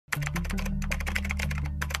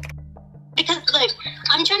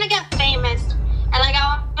I'm trying to get famous. And like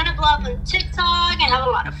I want to blow up on TikTok and have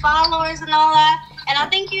a lot of followers and all that. And I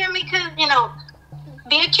think you and me could, you know,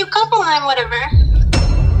 be a cute couple and whatever.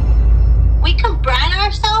 We can brand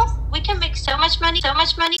ourselves. We can make so much money, so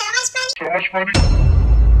much money, so much money.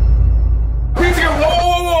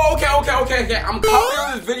 Whoa, okay. I'm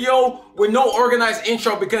copying this video with no organized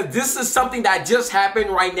intro because this is something that just happened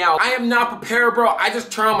right now. I am not prepared, bro. I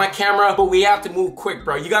just turned on my camera, but we have to move quick,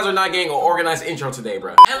 bro. You guys are not getting an organized intro today,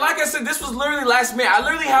 bro. And like I said, this was literally last minute. I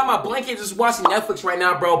literally have my blanket just watching Netflix right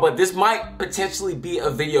now, bro, but this might potentially be a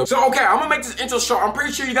video. So, okay, I'm gonna make this intro short. I'm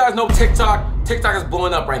pretty sure you guys know TikTok. TikTok is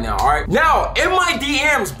blowing up right now, all right? Now, in my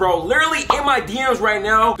DMs, bro, literally in my DMs right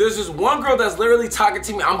now, there's this one girl that's literally talking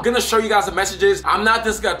to me. I'm gonna show you guys the messages. I'm not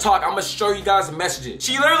just gonna talk, I'm gonna show you guys the messages.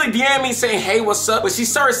 She literally DM'd me saying, hey, what's up? But she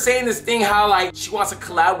started saying this thing how like she wants to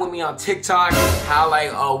collab with me on TikTok, how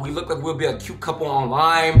like, we look like we'll be a cute couple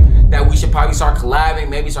online, that we should probably start collabing,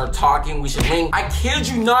 maybe start talking, we should link. I kid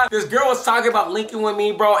you not, this girl was talking about linking with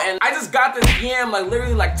me, bro, and I just got this DM like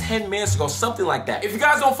literally like 10 minutes ago, something like that. If you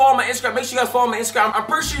guys don't follow my Instagram, make sure you guys follow my Instagram. I'm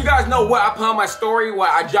pretty sure you guys know what I put on my story, what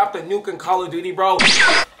I dropped a nuke in Call of Duty, bro.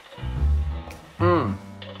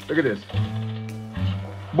 Look at this.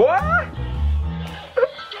 Boy!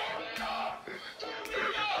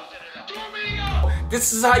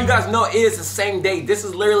 This is how you guys know it is the same day. This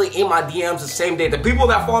is literally in my DMs the same day. The people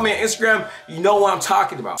that follow me on Instagram, you know what I'm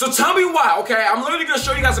talking about. So tell me why, okay? I'm literally gonna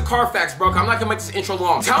show you guys the Carfax, bro. I'm not gonna make this intro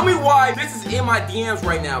long. Tell me why this is in my DMs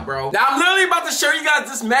right now, bro. Now, I'm literally about to show you guys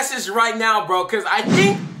this message right now, bro, because I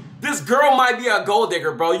think this girl might be a gold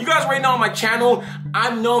digger, bro. You guys already know on my channel,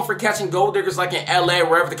 I'm known for catching gold diggers like in LA,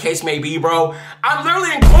 wherever the case may be, bro. I'm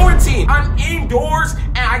literally in quarantine. I'm indoors,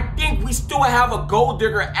 and I think we still have a gold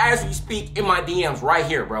digger as we speak in my DMs right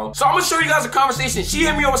here, bro. So I'm gonna show you guys a conversation. She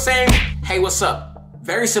hit me over saying, hey, what's up?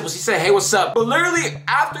 Very simple. She said, hey, what's up? But literally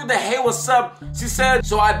after the hey, what's up, she said,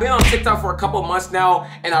 so I've been on TikTok for a couple months now,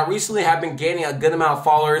 and I recently have been gaining a good amount of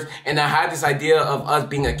followers, and I had this idea of us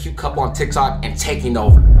being a cute couple on TikTok and taking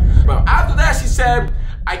over. But after that, she said,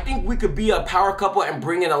 I think we could be a power couple and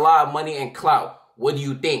bring in a lot of money and clout. What do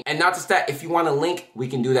you think? And not just that, if you want to link, we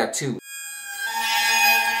can do that too.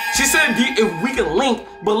 She said if we can link,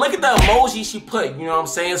 but look at the emoji she put, you know what I'm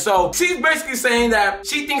saying? So she's basically saying that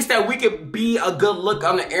she thinks that we could be a good look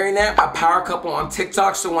on the internet, a power couple on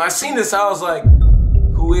TikTok. So when I seen this, I was like,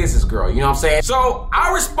 who is this girl? You know what I'm saying? So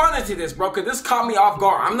I responded to this, bro, because this caught me off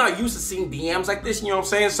guard. I'm not used to seeing DMs like this, you know what I'm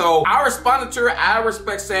saying? So I responded to her out of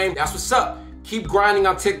respect saying, that's what's up. Keep grinding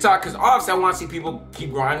on TikTok, because obviously I want to see people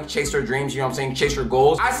keep grinding, chase their dreams, you know what I'm saying, chase their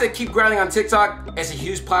goals. I said keep grinding on TikTok. It's a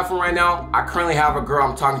huge platform right now. I currently have a girl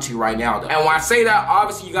I'm talking to right now, though. And when I say that,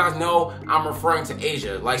 obviously you guys know I'm referring to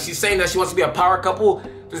Asia. Like, she's saying that she wants to be a power couple.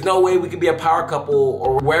 There's no way we could be a power couple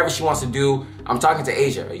or wherever she wants to do. I'm talking to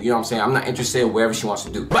Asia, you know what I'm saying? I'm not interested in wherever she wants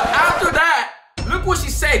to do. But after that, look what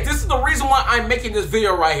she said. This is the reason why I'm making this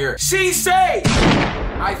video right here. She said,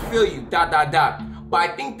 I feel you, ... But I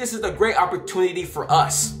think this is a great opportunity for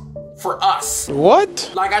us. For us. What?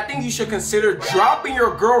 Like, I think you should consider dropping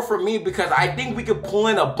your girl for me because I think we could pull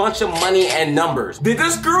in a bunch of money and numbers. Did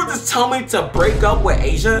this girl just tell me to break up with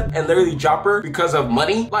Asia and literally drop her because of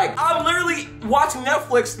money? Like, I'm literally watching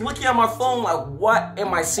Netflix, looking at my phone like, what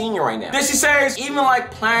am I seeing right now? Then she says, even like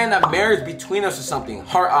planning a marriage between us or something.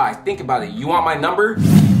 Heart eyes, think about it. You want my number?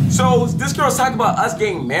 So this girl's talking about us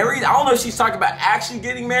getting married. I don't know if she's talking about actually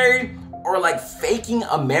getting married or like faking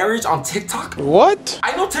a marriage on TikTok. What?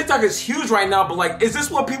 I know TikTok is huge right now, but like, is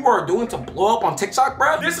this what people are doing to blow up on TikTok,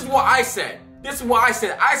 bro? This is what I said. This is what I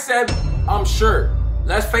said. I said, I'm sure.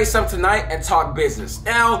 Let's FaceTime tonight and talk business.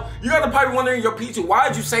 Now, you guys are probably wondering, yo, P2, why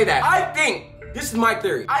did you say that? I think, this is my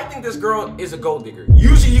theory. I think this girl is a gold digger.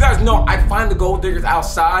 Usually, you guys know I find the gold diggers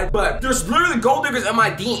outside, but there's literally gold diggers in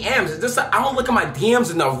my DMs. It's just like, I don't look at my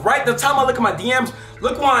DMs enough. Right the time I look at my DMs,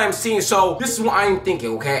 look what I'm seeing. So this is what I'm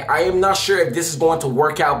thinking, okay? I am not sure if this is going to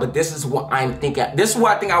work out, but this is what I'm thinking. This is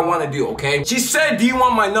what I think I want to do, okay? She said, do you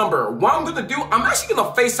want my number? What I'm gonna do, I'm actually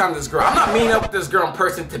gonna FaceTime this girl. I'm not meeting up with this girl in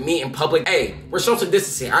person to meet in public. Hey, we're social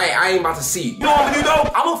distancing. I ain't about to see you. You know what I'm gonna do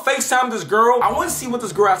though? I'm gonna FaceTime this girl. I want to see what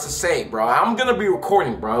this girl has to say, bro. I'm gonna be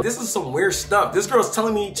recording, bro. This is some weird stuff. This girl's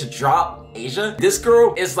telling me to drop Asia. This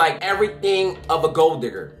girl is like everything of a gold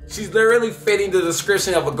digger. She's literally fitting the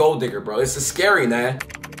description of a gold digger, bro. It's just scary, man.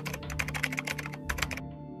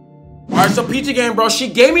 Alright, so PG Game, bro, she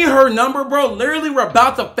gave me her number, bro. Literally, we're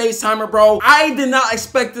about to FaceTime her, bro. I did not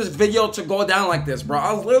expect this video to go down like this, bro.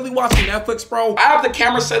 I was literally watching Netflix, bro. I have the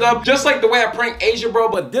camera set up just like the way I prank Asia, bro,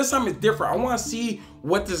 but this time it's different. I want to see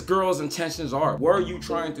what this girl's intentions are. What are you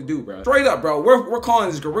trying to do, bro? Straight up, bro. We're calling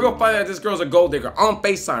this girl. We're gonna find out this girl's a gold digger on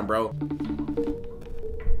FaceTime, bro.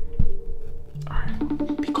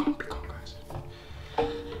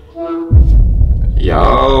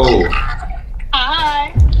 Yo.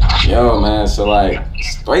 Hi. Yo, man. So like,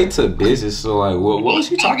 straight to business. So like, what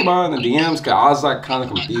was you talking about in the DMs? Cause I was like kind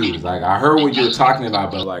of confused. Like, I heard what you were talking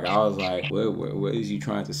about, but like, I was like, what is you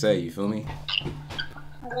trying to say? You feel me?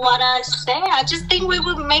 What I say? I just think we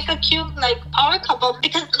would make a cute like power couple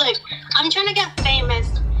because like I'm trying to get famous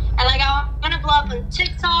and like I want to blow up on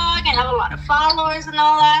TikTok and have a lot of followers and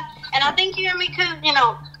all that. And I think you and me could, you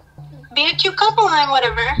know, be a cute couple and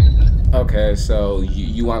whatever. Okay, so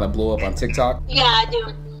you want to blow up on TikTok? Yeah, I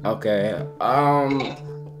do. Okay.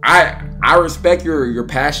 I respect your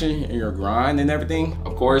passion and your grind and everything,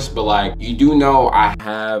 of course, but like you do know I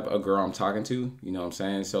have a girl I'm talking to, you know what I'm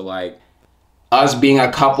saying? So like us being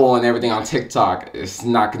a couple and everything on TikTok, it's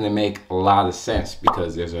not gonna make a lot of sense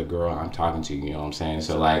because there's a girl I'm talking to, you know what I'm saying?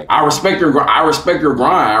 So like I respect your grind,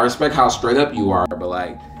 I respect how straight up you are, but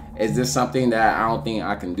like is this something that I don't think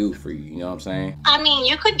I can do for you, you know what I'm saying? I mean,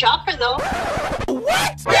 you could drop her though.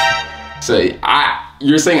 What? So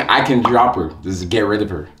you're saying I can drop her, just get rid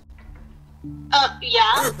of her? Yeah.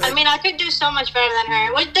 I mean, I could do so much better than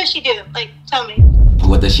her. What does she do? Like, tell me.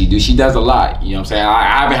 What does she do? She does a lot, you know what I'm saying? I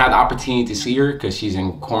haven't had the opportunity to see her because she's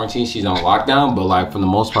in quarantine, she's on lockdown, but like for the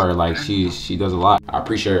most part, like she does a lot. I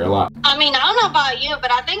appreciate her a lot. I mean, I don't know about you,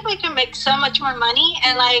 but I think we can make so much more money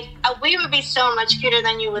and like we would be so much cuter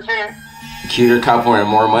than you with her. Cuter couple and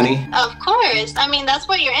more money? Of course. I mean, that's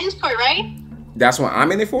what you're in for, right? That's what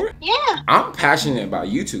I'm in it for? Yeah. I'm passionate about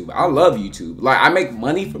YouTube. I love YouTube. Like I make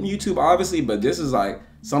money from YouTube, obviously, but this is like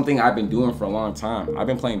something I've been doing for a long time. I've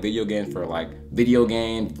been playing video games for like video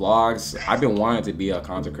game vlogs. I've been wanting to be a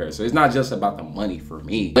content creator. So it's not just about the money for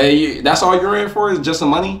me. But that's all you're in for is just the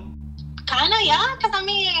money? Kinda, yeah. Because I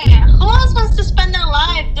mean, who else wants to spend their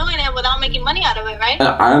life doing it without making money out of it, right?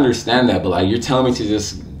 I understand that, but like you're telling me to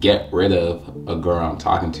just get rid of a girl I'm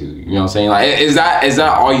talking to. You know what I'm saying? Like is that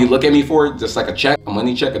all you look at me for? Just like a check, a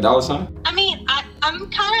money check, $1 I mean,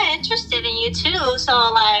 I'm kind of interested in you too.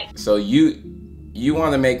 So like. So you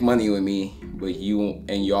want to make money with me, but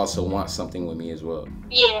you also want something with me as well.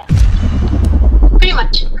 Yeah. Pretty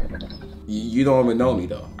much. You don't even know me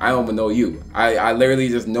though. I don't even know you. I literally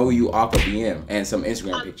just know you off of DM and some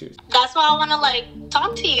Instagram pictures. That's why I want to like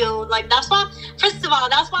talk to you. Like that's why, first of all,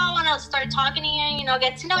 that's why I want to start talking to you, you know,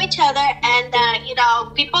 get to know each other. And you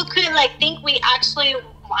know, people could like think we actually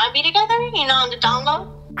want to be together, you know, on the download.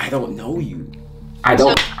 I don't know you. I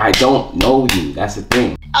don't know you. That's the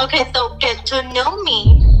thing. Okay, so get to know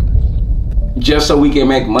me. Just so we can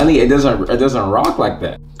make money, it doesn't rock like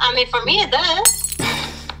that. I mean, for me it does.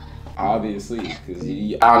 Obviously,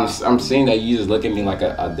 because I'm seeing that you just look at me like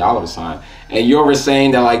a $, and you're over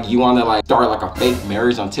saying that like you want to like start like a fake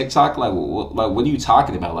marriage on TikTok. Like what are you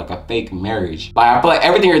talking about? Like a fake marriage? Like I feel like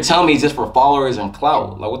everything you're telling me is just for followers and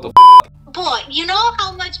clout. Like what the Boy, you know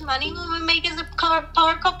how much money we would make as a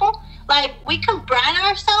power couple? Like we can brand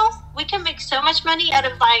ourselves. We can make so much money out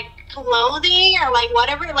of like clothing or like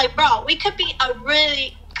whatever. Like bro, we could be a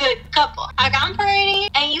really good couple. Like I'm parading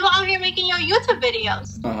and you out here making your YouTube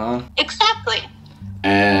videos. Exactly.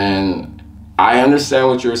 And I understand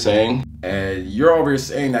what you're saying. And you're over here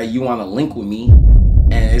saying that you want to link with me.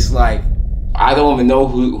 And it's like, I don't even know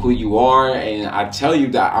who you are. And I tell you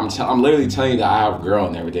that, I'm literally telling you that I have a girl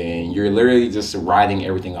and everything. And you're literally just writing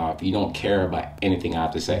everything off. You don't care about anything I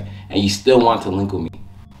have to say. And you still want to link with me.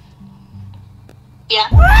 Yeah.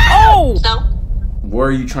 Oh! So? What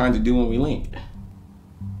are you trying to do when we link?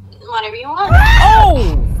 Whatever you want. Oh!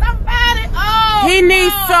 Somebody! Oh! He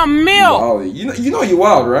needs some milk! Oh, you know you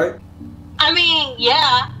wild, right? I mean,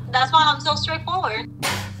 yeah. That's why I'm so straightforward.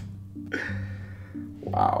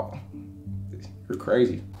 Wow. You're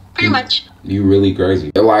crazy. Pretty much. You really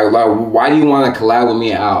crazy. Like, why do you want to collab with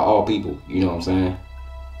me out of all people? You know what I'm saying?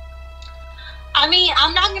 I mean,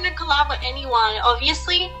 I'm not going to collab with anyone,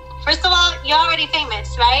 obviously. First of all, you're already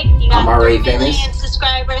famous, right? You got 3 million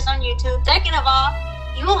subscribers on YouTube. Second of all,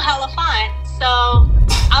 you hella fine. So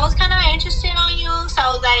I was kind of interested on you. So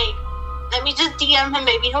I was like, let me just DM him.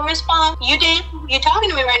 Maybe he'll respond. You did. You're talking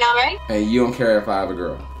to me right now, right? Hey, you don't care if I have a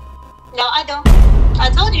girl? No, I don't. I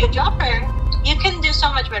told you, drop her. You can do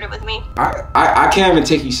so much better with me. I can't even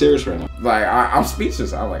take you serious right now. Like I'm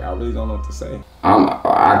speechless. I really don't know what to say.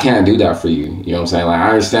 I can't do that for you. You know what I'm saying? Like I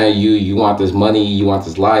understand you want this money, you want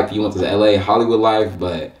this life, you want this LA Hollywood life,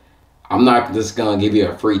 but I'm not just gonna give you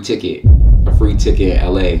a free ticket in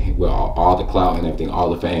LA with all the clout and everything,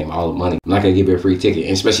 all the fame, all the money. I'm not gonna give you a free ticket.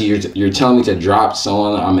 And especially you're telling me to drop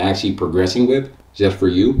someone I'm actually progressing with just for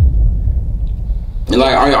you. And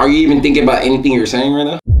like, are you even thinking about anything you're saying right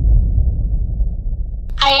now?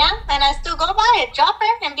 I am, and I still go by it. Drop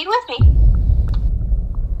her and be with me.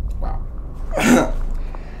 Wow.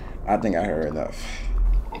 I think I heard enough.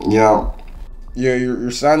 Yeah.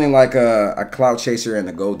 You're sounding like a clout chaser and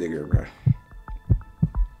a gold digger, bro.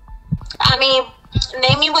 I mean,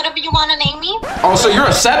 name me whatever you want to name me. Oh, so you're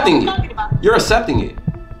accepting it? You're accepting it?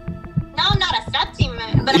 No, I'm not accepting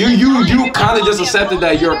it. But you kind of just accepted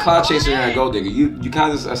that you're a clout chaser and a gold digger. You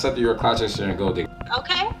kind of just accepted you're a clout chaser and a gold digger.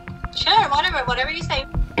 Okay, sure, whatever you say.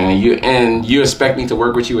 And you expect me to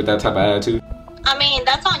work with you with that type of attitude? I mean,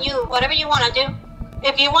 that's on you. Whatever you want to do.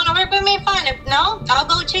 If you want to work with me, fine. If no, I'll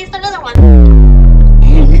go chase another one.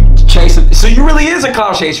 You chase it. So you really is a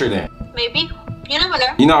clout chaser then? Maybe. You never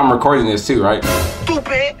know. You know I'm recording this too, right?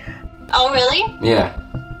 Stupid. Oh, really? Yeah.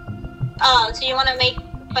 Oh, so you want to make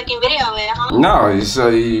fucking video of it, huh? No, so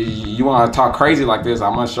you want to talk crazy like this,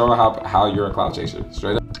 I'm going to show how you're a clout chaser.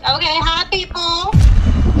 Straight up. Okay, hi, people.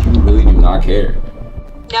 You really do not care.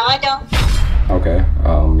 No, I don't. Okay,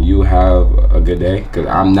 you have a good day, because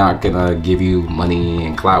I'm not going to give you money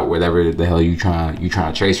and clout, whatever the hell you trying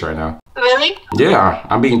to chase right now. Really? Yeah,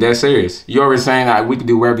 I'm being dead serious. You already saying that we can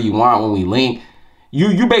do whatever you want when we link.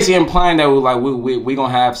 You basically implying that we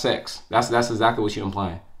gonna have sex. That's exactly what you're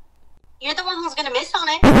implying. You're the one who's gonna miss on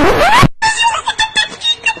it.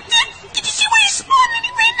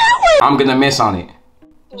 I'm gonna miss on it.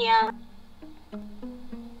 Yeah.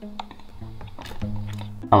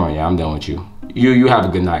 Oh yeah, I'm done with you. You have a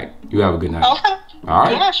good night. You have a good night. Okay. All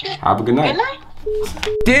right. Yeah, sure. Have a good night. Good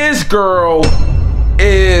night. This girl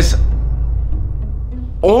is.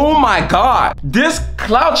 Oh my God. This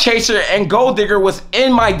clout chaser and gold digger was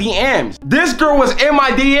in my DMs. This girl was in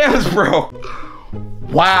my DMs, bro.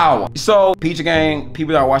 Wow. So, Pizza Gang,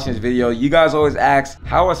 people that are watching this video, you guys always ask,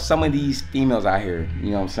 how are some of these females out here,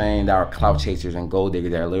 you know what I'm saying, that are clout chasers and gold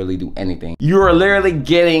diggers that literally do anything? You're literally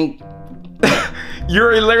getting,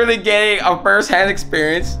 a first-hand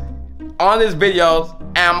experience on this video,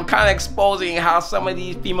 and I'm kind of exposing how some of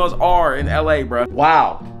these females are in LA, bro.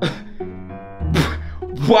 Wow.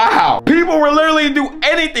 Wow. People will literally do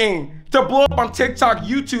anything to blow up on TikTok,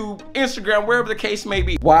 YouTube, Instagram, wherever the case may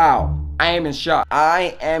be. Wow. I am in shock.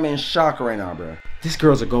 I am in shock right now, bro. This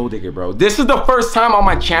girl's a gold digger, bro. This is the first time on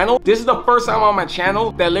my channel.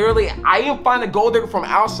 That literally I didn't find a gold digger from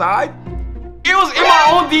outside. It was in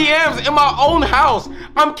my own DMs, in my own house.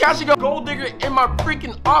 I'm catching a gold digger in my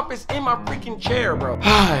freaking office, in my freaking chair, bro.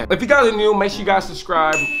 If you guys are new, make sure you guys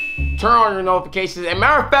subscribe. Turn on your notifications. And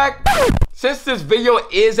matter of fact, since this video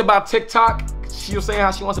is about TikTok, she was saying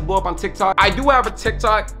how she wants to blow up on TikTok. I do have a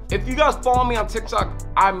TikTok. If you guys follow me on TikTok,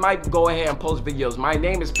 I might go ahead and post videos. My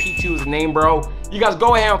name is P2 is the name, bro. You guys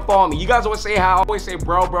go ahead and follow me. You guys always say how I always say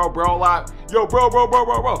bro a lot. Yo, bro.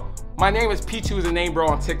 My name is P2 is the name, bro,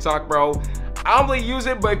 on TikTok, bro. I don't really use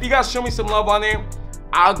it, but if you guys show me some love on it,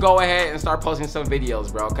 I'll go ahead and start posting some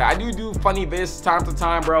videos, bro. Okay, I do funny vids time to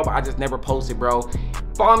time, bro, but I just never post it, bro.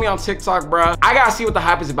 Follow me on TikTok, bro. I gotta see what the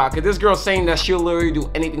hype is about, because this girl's saying that she'll literally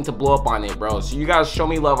do anything to blow up on it, bro. So you guys show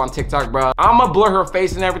me love on TikTok, bro. I'm gonna blur her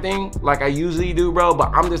face and everything like I usually do, bro,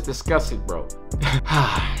 but I'm just disgusted, bro.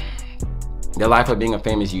 The life of being a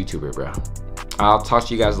famous YouTuber, bro. I'll talk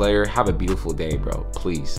to you guys later. Have a beautiful day, bro. Please.